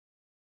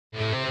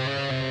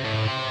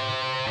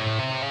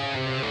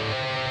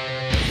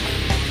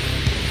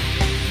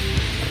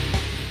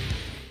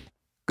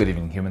Good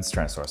evening humans,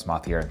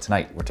 Tyrannosaurusmoth here, and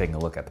tonight we're taking a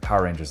look at the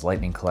Power Rangers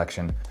Lightning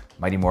Collection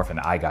Mighty Morphin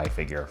Guy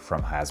figure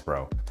from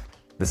Hasbro.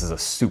 This is a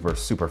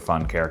super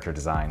fun character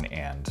design,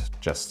 and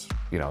just,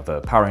 you know,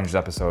 the Power Rangers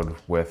episode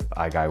with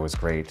Guy was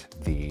great.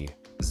 The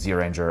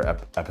Z-Ranger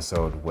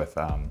episode with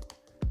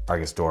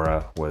Argus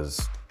Dora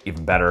was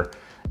even better.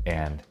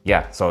 And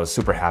yeah, so I was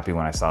super happy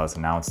when I saw this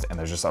announced, and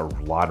there's just a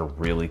lot of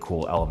really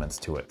cool elements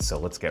to it. So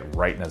let's get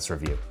right into this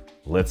review.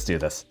 Let's do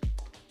this.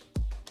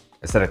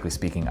 Aesthetically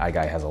speaking,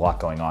 Guy has a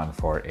lot going on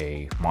for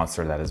a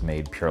monster that is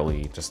made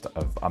purely just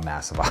of a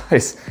mass of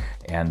eyes.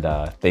 And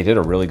they did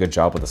a really good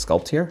job with the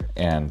sculpt here.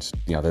 And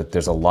you know,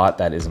 there's a lot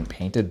that isn't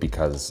painted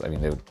because, I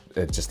mean,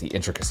 just the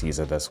intricacies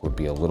of this would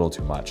be a little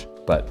too much.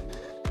 But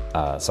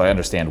so I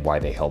understand why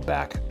they held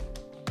back.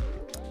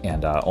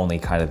 And only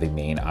kind of the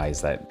main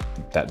eyes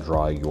that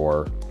draw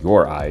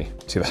your eye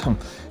to them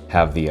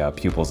have the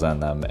pupils in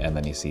them, and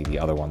then you see the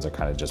other ones are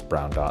kind of just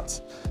brown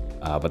dots.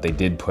 But they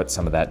did put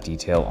some of that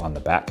detail on the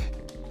back,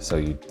 so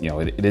you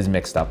know it is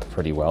mixed up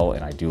pretty well,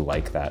 and I do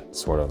like that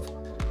sort of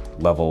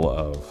level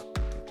of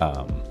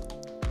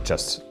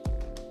just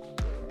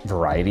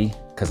variety,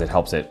 because it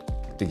helps it,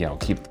 you know,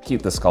 keep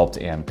the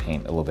sculpt and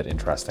paint a little bit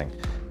interesting.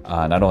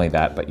 Not only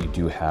that, but you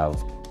do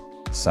have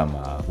some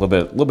little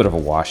bit of a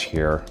wash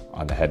here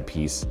on the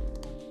headpiece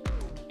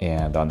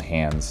and on the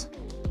hands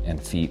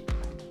and feet.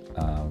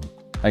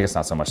 I guess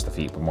not so much the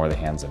feet, but more the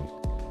hands and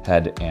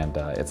head, and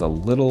it's a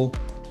little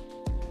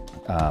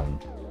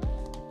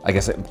I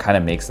guess it kind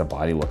of makes the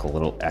body look a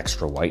little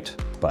extra white,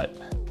 but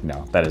you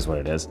know, that is what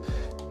it is.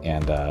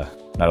 And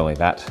not only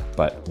that,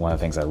 but one of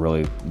the things I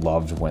really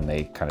loved when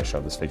they kind of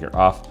showed this figure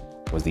off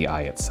was the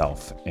eye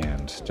itself,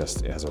 and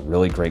just it has a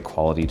really great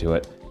quality to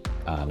it.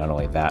 Not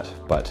only that,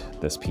 but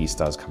this piece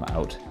does come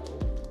out.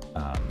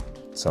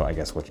 So I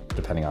guess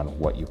depending on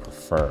what you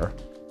prefer,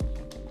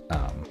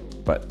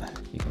 but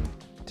you can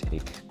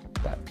take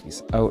that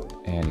piece out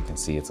and you can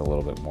see it's a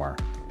little bit more,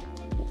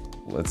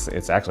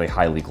 it's actually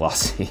highly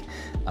glossy,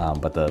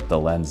 but the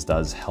lens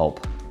does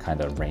help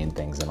kind of rein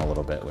things in a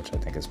little bit, which I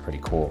think is pretty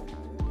cool.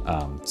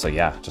 So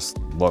yeah, just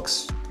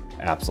looks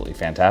absolutely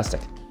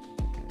fantastic.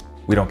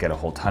 We don't get a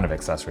whole ton of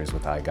accessories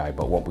with Guy,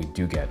 but what we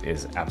do get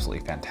is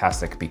absolutely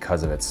fantastic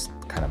because of its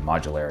kind of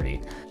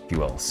modularity, if you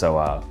will.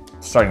 So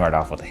starting right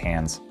off with the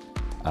hands,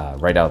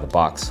 right out of the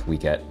box, we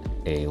get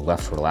a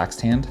left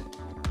relaxed hand,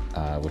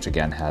 which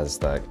again has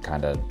the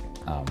kind of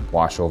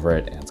wash over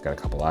it, and it's got a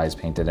couple eyes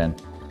painted in.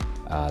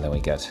 Then we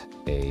get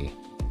a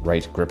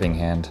right gripping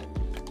hand,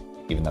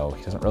 even though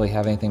he doesn't really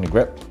have anything to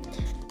grip.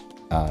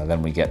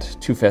 Then we get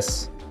two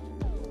fists,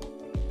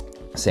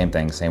 same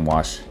thing, same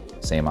wash,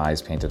 same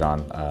eyes painted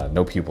on.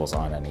 No pupils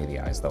on any of the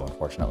eyes though,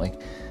 unfortunately.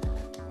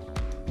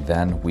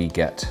 Then we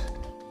get,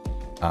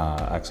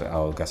 actually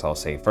I guess I'll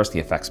say first the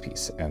effects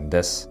piece, and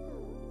this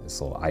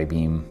little eye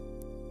beam,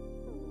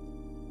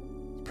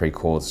 pretty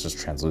cool. It's just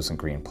translucent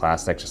green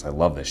plastic. I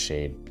love this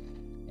shade.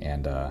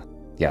 And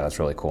yeah, that's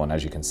really cool. And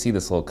as you can see,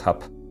 this little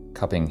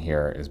cupping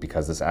here is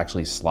because this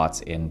actually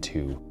slots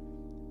into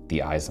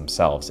the eyes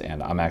themselves.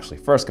 And I'm actually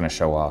first going to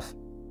show off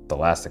the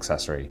last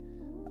accessory.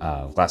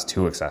 Last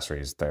two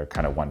accessories, they're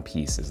kind of one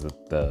piece, is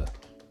the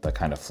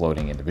kind of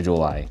floating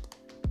individual eye,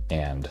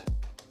 and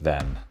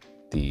then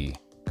the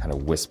kind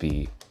of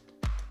wispy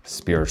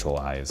spiritual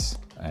eyes.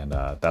 And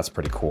that's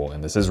pretty cool.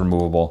 And this is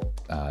removable.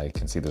 You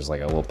can see there's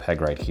like a little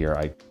peg right here.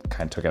 I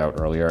kind of took it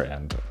out earlier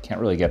and can't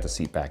really get the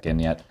seat back in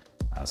yet.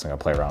 So I'm gonna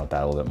play around with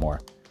that a little bit more.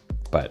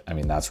 But I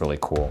mean, that's really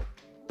cool.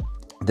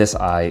 This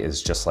eye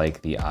is just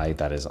like the eye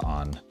that is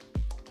on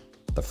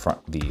the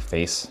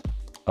face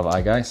of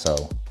Guy.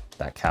 So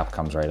that cap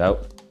comes right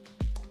out.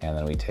 And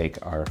then we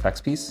take our effects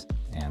piece,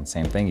 and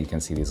same thing, you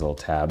can see these little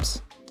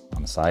tabs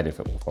on the side if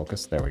it will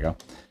focus. There we go.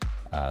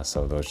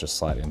 So those just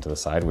slide into the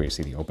side where you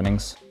see the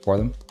openings for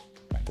them.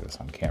 I do this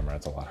on camera,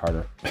 it's a lot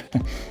harder.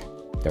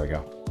 There we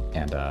go.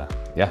 And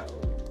yeah,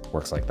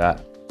 works like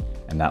that.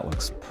 And that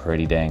looks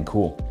pretty dang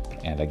cool.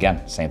 And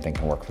again, same thing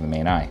can work for the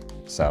main eye.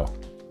 So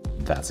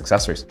that's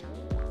accessories.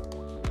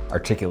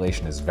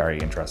 Articulation is very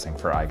interesting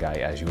for Guy,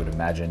 as you would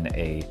imagine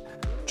a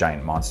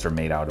giant monster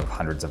made out of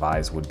hundreds of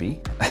eyes would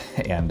be.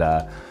 And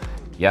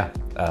yeah,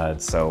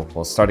 so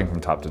well, starting from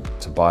top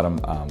to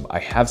bottom, I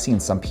have seen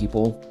some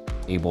people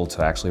able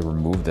to actually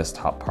remove this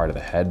top part of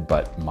the head,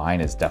 but mine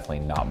is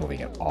definitely not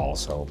moving at all.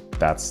 So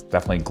that's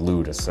definitely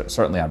glued,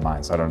 certainly on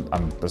mine. So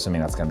I'm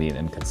assuming that's going to be an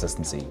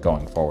inconsistency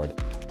going forward.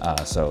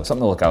 So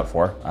something to look out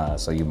for.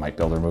 So you might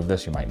be able to remove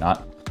this, you might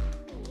not.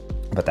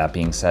 But that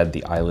being said,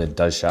 the eyelid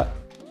does shut,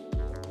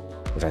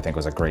 which I think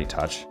was a great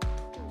touch.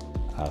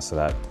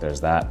 So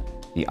there's that.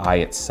 The eye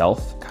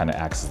itself kind of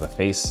acts as the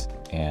face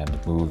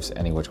and moves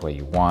any which way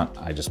you want.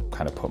 I just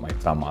kind of put my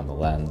thumb on the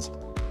lens,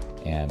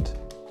 and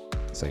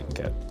so you can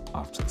get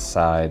off to the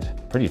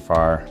side pretty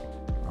far,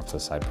 off to the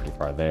side pretty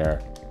far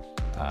there.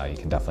 You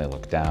can definitely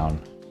look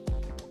down.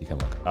 You can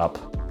look up,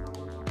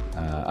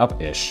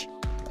 up-ish,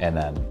 and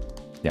then,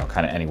 you know,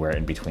 kind of anywhere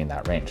in between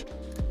that range.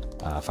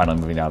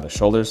 Finally moving down to the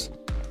shoulders.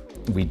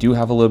 We do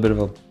have a little bit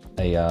of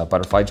a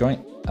butterfly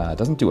joint, It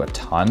doesn't do a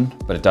ton,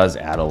 but it does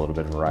add a little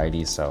bit of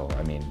variety. So,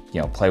 I mean,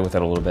 you know, play with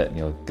it a little bit and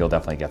you'll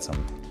definitely get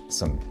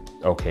some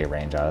okay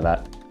range out of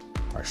that.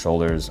 Our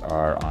shoulders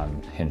are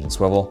on hinge and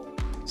swivel,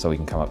 so we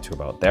can come up to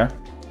about there.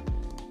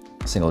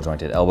 Single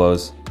jointed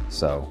elbows,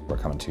 so we're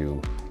coming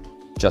to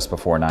just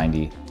before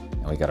 90,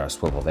 and we got our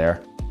swivel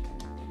there.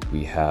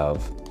 We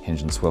have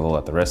hinge and swivel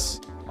at the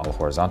wrists, all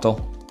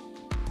horizontal.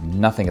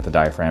 Nothing at the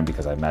diaphragm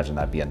because I imagine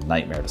that'd be a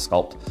nightmare to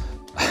sculpt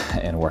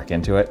and work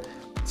into it.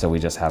 So we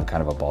just have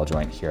kind of a ball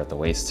joint here at the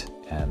waist,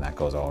 and that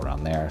goes all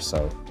around there.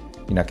 So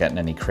you're not getting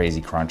any crazy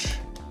crunch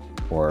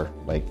or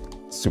like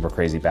super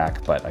crazy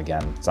back, but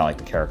again, it's not like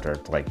the character,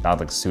 like not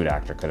like a suit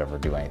actor could ever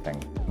do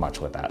anything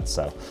much with that.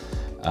 So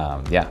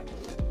yeah,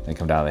 then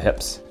come down to the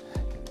hips.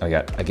 We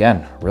got,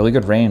 again, really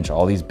good range.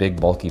 All these big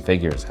bulky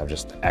figures have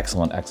just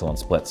excellent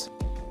splits.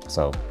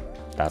 So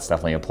that's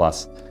definitely a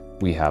plus.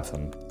 We have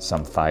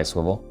some thigh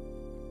swivel.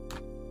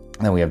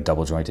 And then we have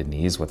double jointed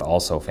knees with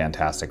also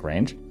fantastic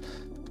range.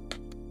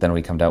 Then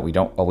we come down, we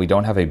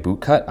don't have a boot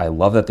cut. I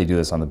love that they do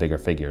this on the bigger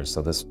figures.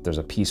 So there's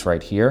a piece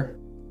right here,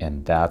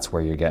 and that's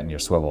where you're getting your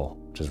swivel,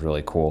 which is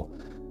really cool.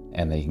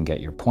 And then you can get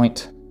your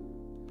point,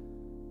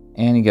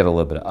 and you get a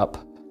little bit of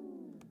up,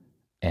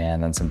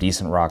 and then some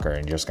decent rocker,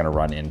 and you're just gonna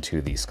run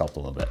into the sculpt a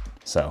little bit.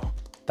 So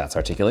that's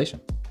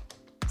articulation.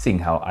 Seeing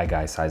how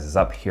iGuy sizes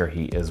up, here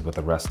he is with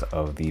the rest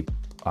of the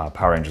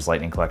Power Rangers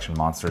Lightning Collection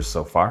monsters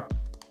so far.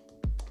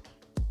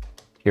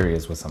 Here he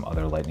is with some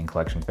other Lightning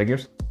Collection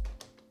figures,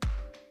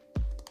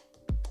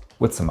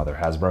 with some other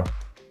Hasbro,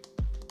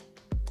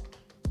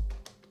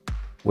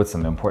 with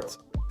some imports,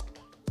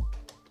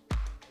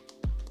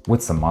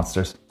 with some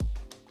monsters.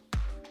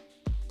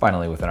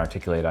 Finally, with an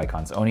Articulate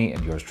Icons Oni,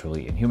 and yours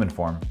truly in human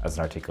form as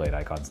an Articulate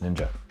Icons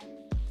Ninja.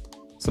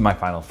 So my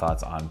final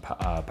thoughts on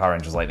Power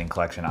Rangers Lightning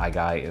Collection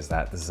iGuy is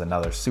that this is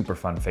another super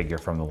fun figure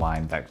from the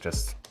line that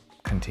just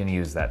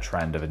continues that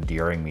trend of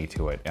endearing me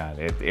to it.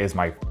 It is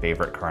my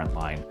favorite current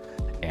line,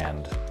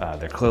 and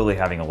they're clearly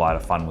having a lot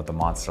of fun with the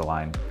monster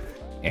line,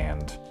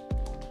 and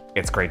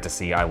it's great to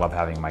see. I love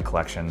having my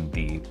collection.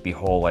 The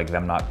whole like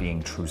them not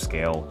being true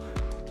scale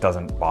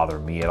doesn't bother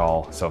me at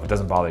all. So if it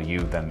doesn't bother you,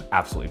 then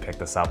absolutely pick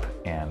this up.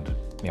 And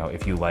you know,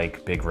 if you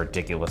like big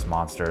ridiculous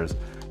monsters,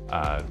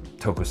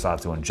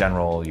 tokusatsu in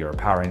general, you're a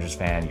Power Rangers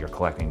fan, you're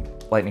collecting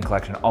Lightning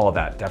Collection, all of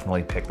that,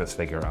 definitely pick this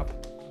figure up.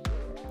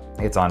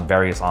 It's on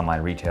various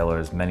online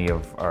retailers,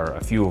 a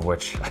few of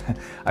which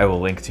I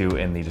will link to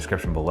in the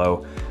description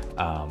below.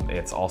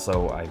 It's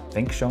also, I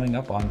think, showing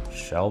up on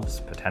shelves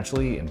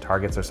potentially in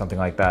Targets or something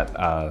like that.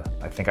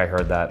 I think I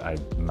heard that.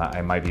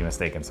 I might be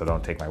mistaken, so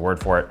don't take my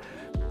word for it.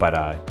 But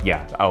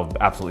yeah, I'll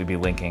absolutely be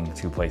linking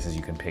to places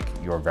you can pick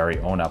your very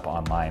own up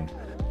online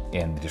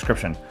in the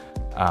description.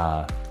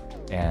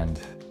 And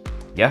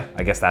yeah,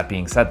 I guess that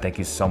being said, thank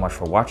you so much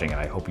for watching, and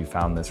I hope you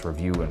found this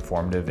review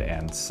informative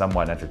and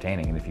somewhat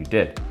entertaining. And if you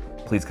did,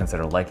 please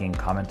consider liking,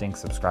 commenting,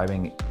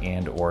 subscribing,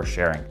 and or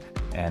sharing.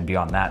 And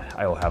beyond that,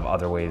 I will have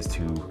other ways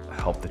to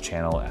help the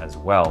channel as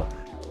well,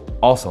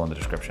 also in the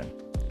description.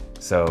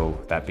 So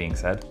that being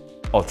said,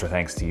 ultra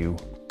thanks to you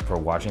for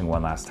watching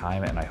one last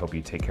time, and I hope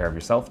you take care of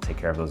yourself, take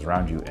care of those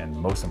around you, and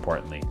most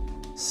importantly,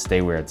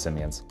 stay weird,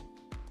 simians.